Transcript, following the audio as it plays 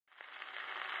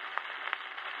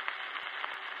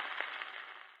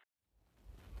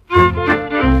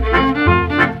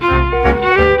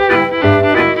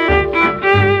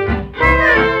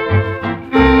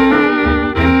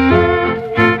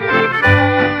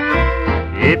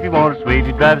you want a sweet,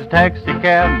 he drives a taxi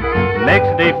cab, makes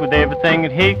a date with everything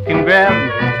that he can grab.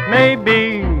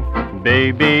 Maybe,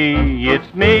 baby,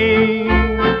 it's me.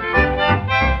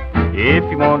 If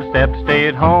you want a step to stay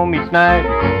at home each night,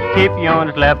 keep you on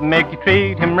his lap and make you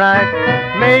treat him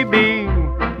right. Maybe,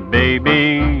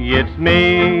 baby, it's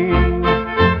me.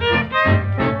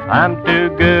 I'm too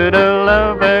good a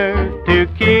lover to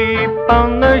keep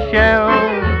on the shelf.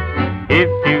 If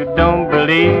you don't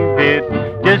believe it,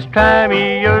 just try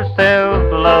me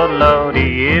yourself, Lord,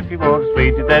 Lordy. If you want a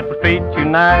sweetie that will treat you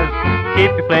nice,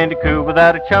 keep you plenty cool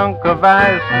without a chunk of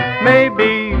ice.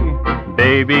 Maybe,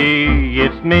 baby,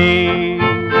 it's me.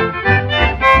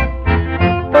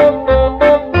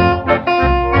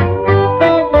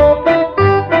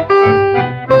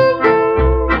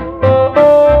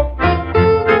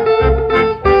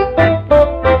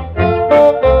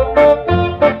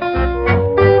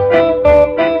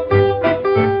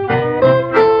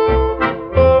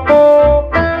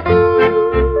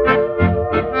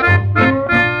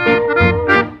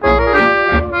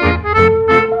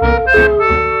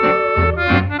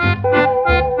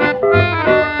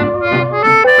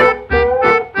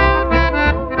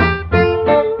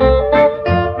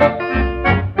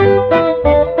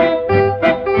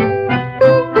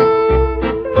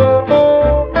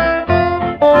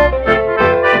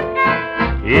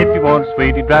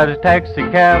 Drives a taxi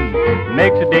cab,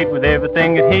 makes a date with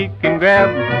everything that he can grab.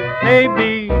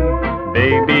 Maybe,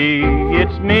 baby,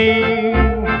 it's me.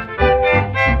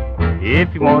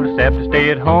 If you want a step to stay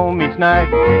at home each night,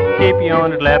 keep you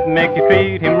on his lap and make you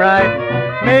treat him right.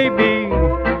 Maybe,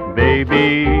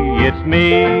 baby, it's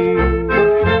me.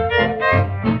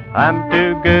 I'm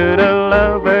too good a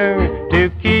lover to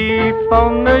keep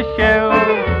on the shelf.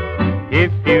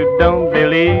 If you don't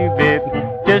believe it,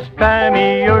 just try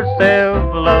me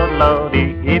yourself, Lord,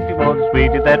 Lordy. If you want a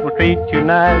sweetie that will treat you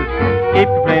nice, keep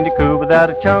you plenty cool without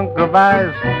a chunk of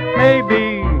ice.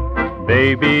 Maybe,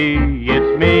 baby,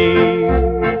 it's me.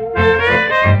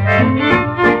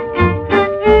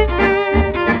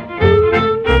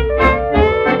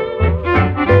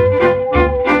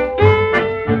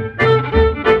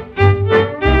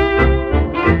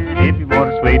 If you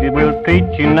want a sweetie that will treat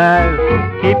you nice,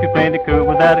 keep you plenty cool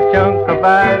without a chunk of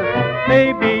ice.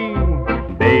 Maybe,